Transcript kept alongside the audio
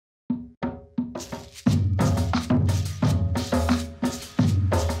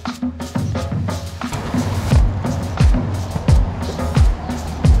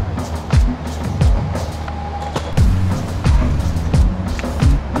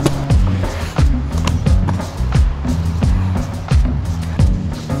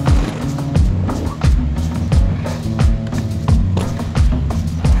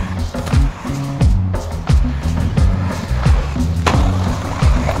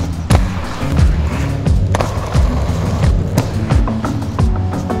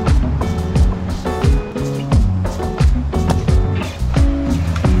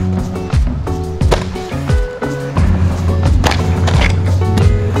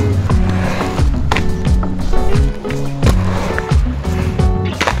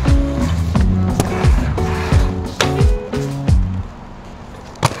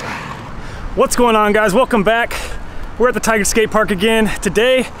What's going on, guys? Welcome back. We're at the Tiger Skate Park again.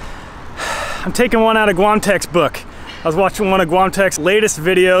 Today, I'm taking one out of Guamtek's book. I was watching one of Guamtek's latest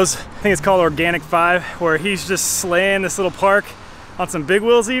videos. I think it's called Organic 5, where he's just slaying this little park on some big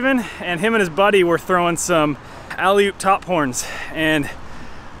wheels even. And him and his buddy were throwing some alley-oop top horns. And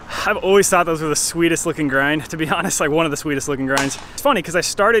I've always thought those were the sweetest looking grind, to be honest, like one of the sweetest looking grinds. It's funny because I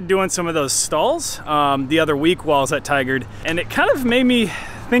started doing some of those stalls the other week while I was at Tigard, and it kind of made me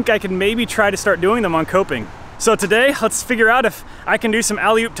think I could maybe try to start doing them on coping. So today, let's figure out if I can do some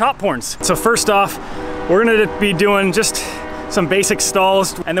alley-oop top horns. So first off, we're gonna be doing just some basic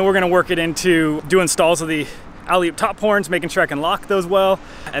stalls, and then we're gonna work it into doing stalls of the alley-oop top horns, making sure I can lock those well,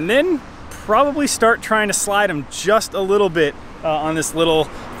 and then probably start trying to slide them just a little bit on this little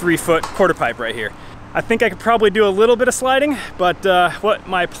 3-foot quarter pipe right here. I think I could probably do a little bit of sliding, but what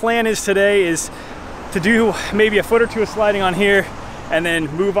my plan is today is to do maybe a foot or two of sliding on here, and then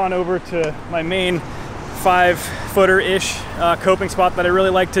move on over to my main 5-footer-ish coping spot that I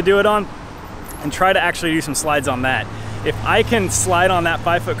really like to do it on, and try to actually do some slides on that. If I can slide on that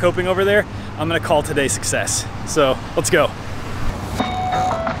 5-foot coping over there, I'm gonna call today success. So let's go.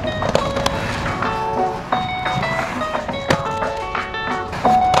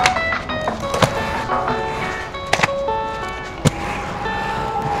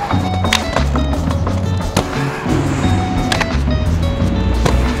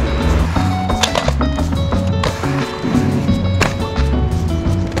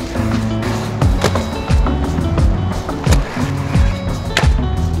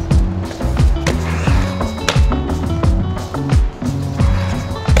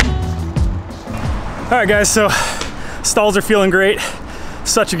 All right, guys, so stalls are feeling great.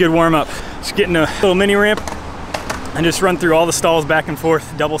 Such a good warm up. Just getting a little mini ramp and just run through all the stalls back and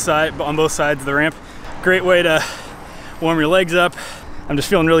forth, double side on both sides of the ramp. Great way to warm your legs up. I'm just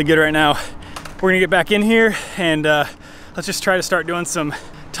feeling really good right now. We're gonna get back in here and let's just try to start doing some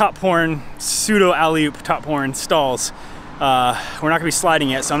top horn, pseudo alley-oop top horn stalls. We're not gonna be sliding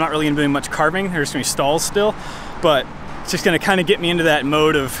yet, so I'm not really gonna be doing much carving. There's gonna be stalls still, but it's just gonna kind of get me into that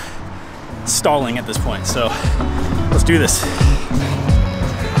mode of stalling at this point. So let's do this.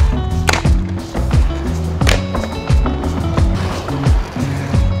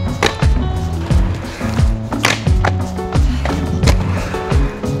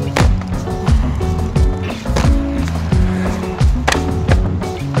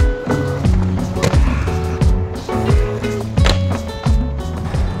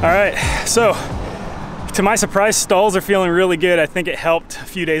 All right, so to my surprise, stalls are feeling really good. I think it helped a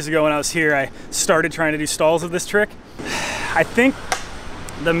few days ago when I was here. I started trying to do stalls of this trick. I think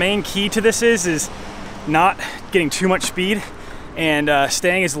the main key to this is not getting too much speed and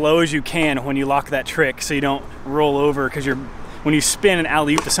staying as low as you can when you lock that trick, so you don't roll over, because when you spin an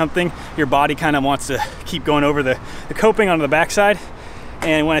alley-oop to something, your body kind of wants to keep going over the coping onto the backside.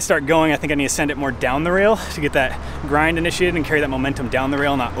 And when I start going, I think I need to send it more down the rail to get that grind initiated and carry that momentum down the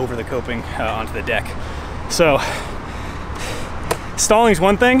rail, not over the coping onto the deck. So stalling is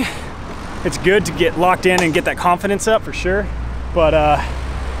one thing. It's good to get locked in and get that confidence up for sure, but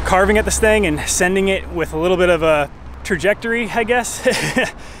carving at this thing and sending it with a little bit of a trajectory, I guess,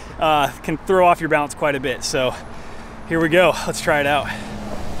 can throw off your balance quite a bit. So here we go, let's try it out.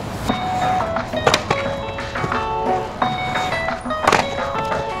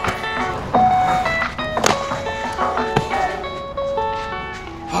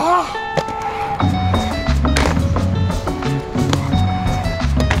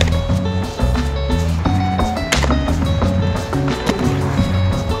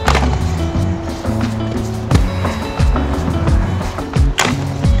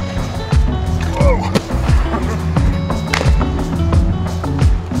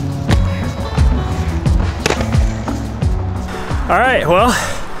 All right, well,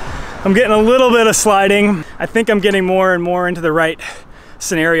 I'm getting a little bit of sliding. I think I'm getting more and more into the right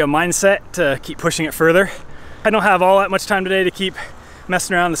scenario mindset to keep pushing it further. I don't have all that much time today to keep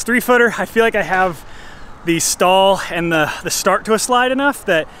messing around this 3-footer. I feel like I have the stall and the start to a slide enough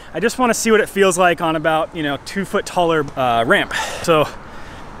that I just want to see what it feels like on about, 2 foot taller ramp. So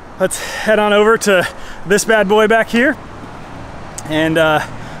let's head on over to this bad boy back here, and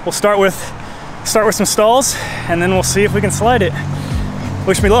we'll start with some stalls, and then we'll see if we can slide it.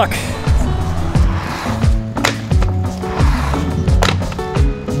 Wish me luck.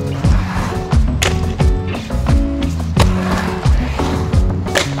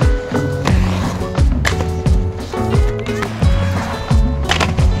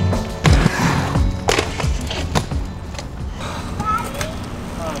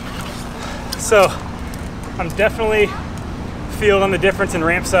 So I'm definitely feeling the difference in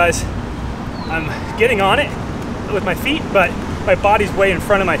ramp size. I'm getting on it with my feet, but my body's way in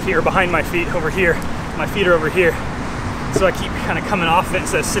front of my feet or behind my feet over here. My feet are over here. So I keep kind of coming off of it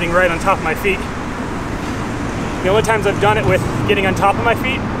instead of sitting right on top of my feet. The only times I've done it with getting on top of my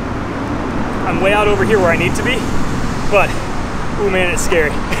feet, I'm way out over here where I need to be, but, oh man, it's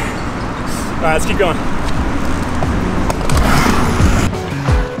scary. All right, let's keep going.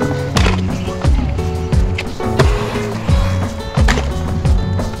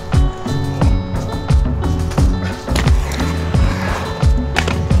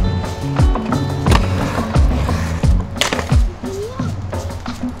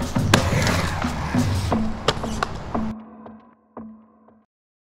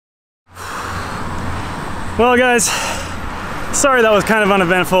 Well guys, sorry that was kind of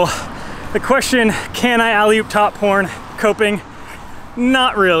uneventful. The question, can I alley-oop top horn coping?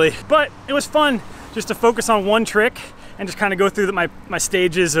 Not really, but it was fun just to focus on one trick and just kind of go through my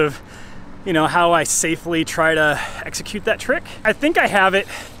stages of, you know, how I safely try to execute that trick. I think I have it.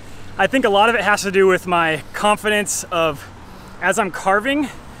 I think a lot of it has to do with my confidence of, as I'm carving,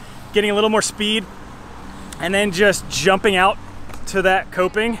 getting a little more speed and then just jumping out to that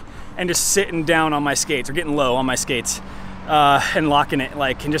coping and just sitting down on my skates or getting low on my skates and locking it,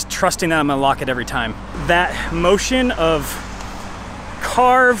 and just trusting that I'm gonna lock it every time. That motion of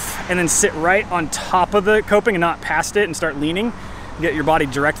carve and then sit right on top of the coping and not past it and start leaning, get your body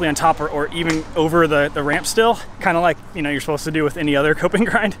directly on top or even over the ramp still, kind of like, you know, you're supposed to do with any other coping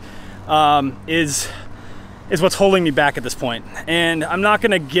grind, is what's holding me back at this point. And I'm not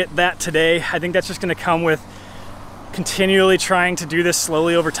gonna get that today. I think that's just gonna come with continually trying to do this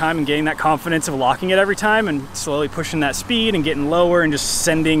slowly over time and getting that confidence of locking it every time and slowly pushing that speed and getting lower and just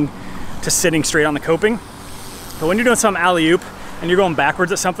sitting straight on the coping. But when you're doing some alley-oop and you're going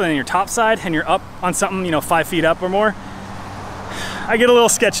backwards at something on your top side and you're up on something, you know, 5 feet up or more, I get a little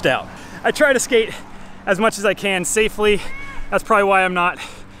sketched out. I try to skate as much as I can safely. That's probably why I'm not,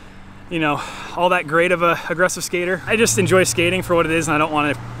 you know, all that great of a aggressive skater. I just enjoy skating for what it is and I don't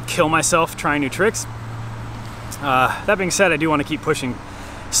want to kill myself trying new tricks. That being said, I do want to keep pushing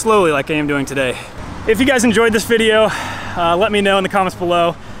slowly like I am doing today. If you guys enjoyed this video, let me know in the comments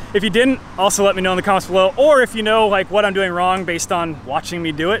below. If you didn't, also let me know in the comments below. Or if you know like what I'm doing wrong based on watching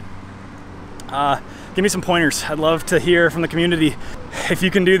me do it, give me some pointers. I'd love to hear from the community. If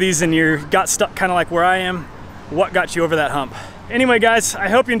you can do these and you got stuck kind of like where I am, what got you over that hump? Anyway guys, I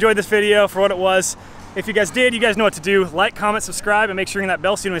hope you enjoyed this video for what it was. If you guys did, you guys know what to do. Like, comment, subscribe, and make sure you ring that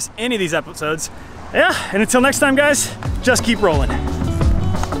bell so you don't miss any of these episodes. Yeah, and until next time guys, just keep rolling.